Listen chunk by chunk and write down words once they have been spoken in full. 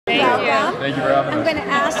welcome. Thank you for having us. I'm going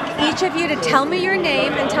to ask each of you to tell me your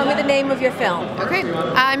name and tell me the name of your film. Okay.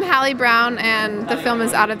 I'm Hallie Brown, and the film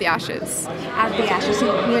is Out of the Ashes. Out of the Ashes.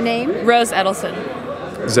 Your name? Rose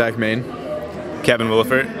Edelson. Zach Main. Kevin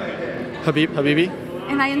Williford. Habibi.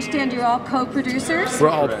 And I understand you're all co-producers? We're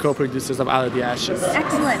all co-producers of Out of the Ashes.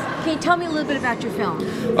 Excellent. Can you tell me a little bit about your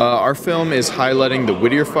film? Our film is highlighting the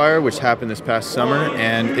Whittier Fire, which happened this past summer,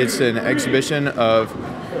 and it's an exhibition of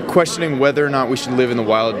questioning whether or not we should live in the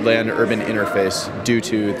wildland-urban interface due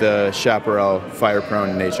to the chaparral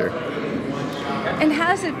fire-prone nature. And how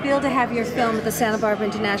does it feel to have your film at the Santa Barbara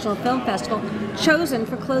International Film Festival chosen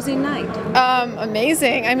for closing night?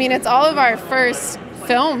 Amazing. I mean, it's all of our first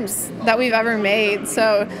films that we've ever made,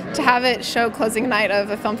 so to have it show closing night of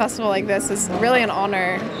a film festival like this is really an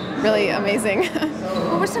honor, really amazing.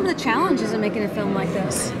 What were some of the challenges in making a film like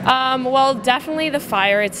this? Well, definitely the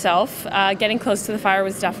fire itself. Getting close to the fire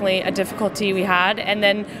was definitely a difficulty we had, and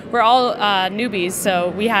then we're all newbies, so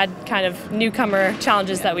we had kind of newcomer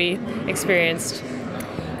challenges that we experienced.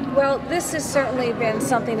 Well, this has certainly been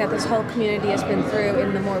something that this whole community has been through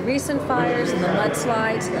in the more recent fires and the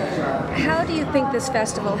mudslides. How do you think this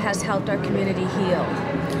festival has helped our community heal?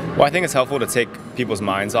 Well, I think it's helpful to take people's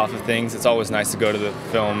minds off of things. It's always nice to go to the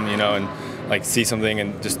film, you know, and like see something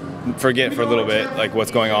and just forget for a little bit like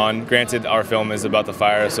what's going on. Granted, our film is about the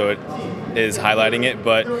fire, so it is highlighting it,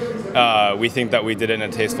 but we think that we did it in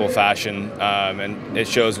a tasteful fashion, and it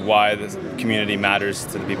shows why the community matters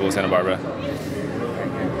to the people of Santa Barbara.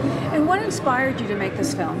 And what inspired you to make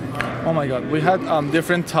this film? Oh my God, we had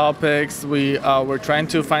different topics. We were trying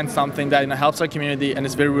to find something that helps our community and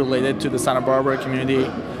is very related to the Santa Barbara community.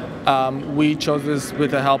 We chose this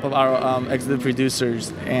with the help of our executive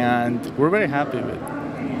producers, and we're very happy with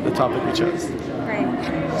the topic we chose. Great.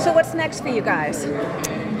 So what's next for you guys?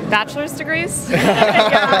 Bachelor's degrees?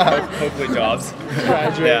 Hopefully jobs.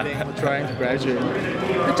 Graduating, Yeah. we're trying to graduate.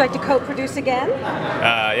 Would you like to co-produce again?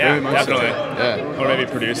 Yeah, definitely. Yeah. Or maybe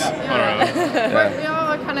produce on our own. We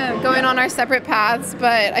all are kind of going on our separate paths,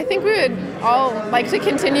 but I think we would all like to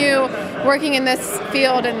continue working in this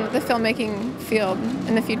field and the filmmaking field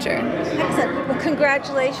in the future. Excellent. Well,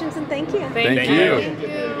 congratulations and thank you. Thank you. Thank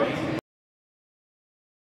you.